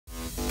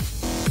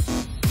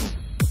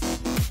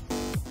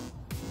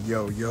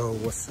Yo,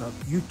 what's up,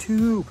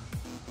 YouTube?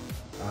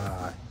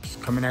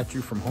 Just coming at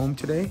you from home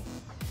today.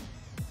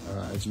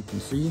 As you can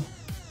see,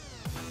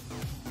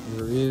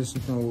 there is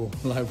no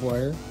live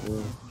wire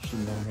where she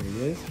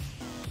normally is.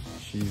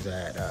 She's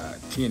at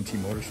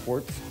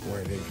T&TMotorsports,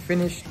 where they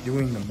finished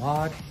doing the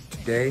mod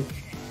today.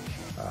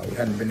 We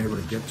hadn't been able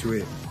to get to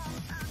it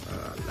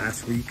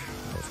last week.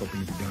 I was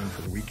hoping to be done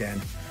for the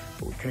weekend,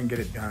 but we couldn't get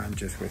it done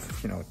just with,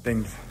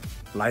 things,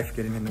 life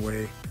getting in the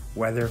way,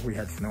 weather. We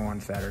had snow on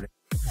Saturday,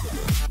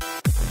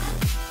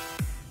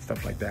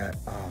 stuff like that.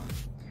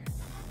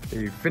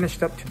 They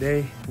finished up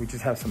today. We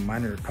just have some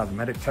minor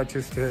cosmetic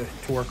touches to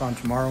work on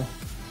tomorrow.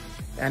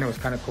 And it was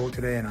kind of cold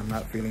today and I'm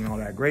not feeling all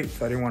that great,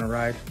 so I didn't want to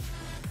ride.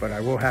 But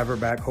I will have her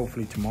back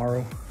hopefully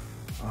tomorrow.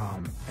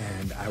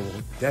 And I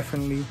will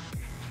definitely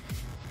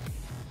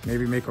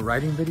maybe make a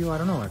riding video. I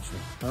don't know,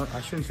 actually.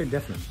 I shouldn't say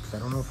definitely, because I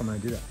don't know if I'm gonna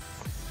do that.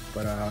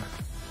 But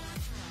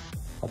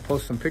I'll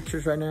post some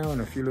pictures right now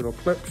and a few little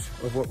clips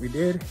of what we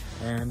did.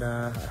 And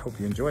I hope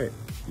you enjoy it.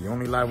 The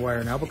only live wire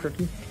in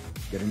Albuquerque,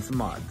 getting some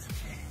mods.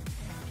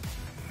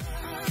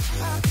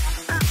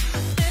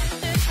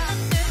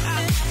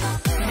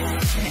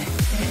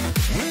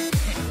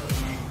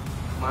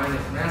 Mine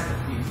is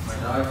masterpiece, my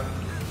dog.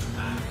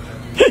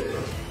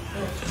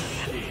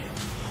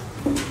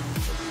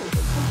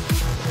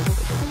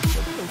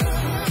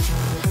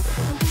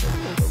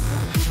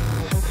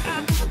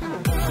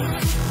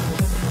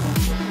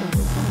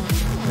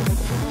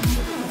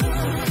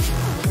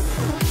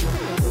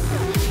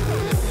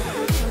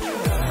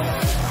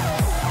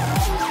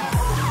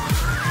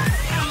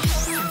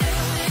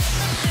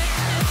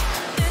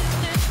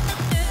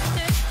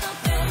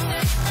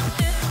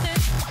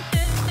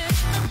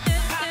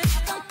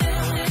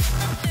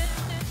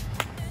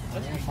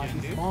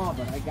 Small,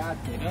 but I got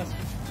this.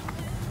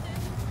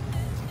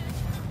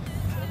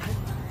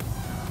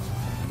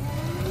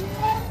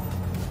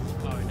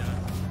 Oh, he does.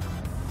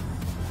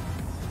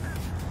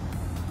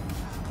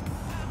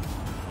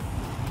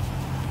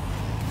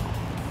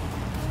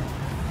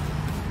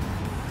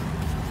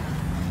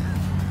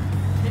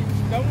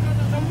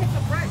 Don't hit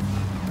the brake.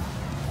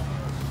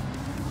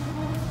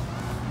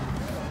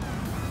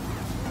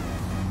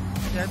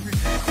 That's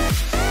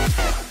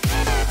ridiculous.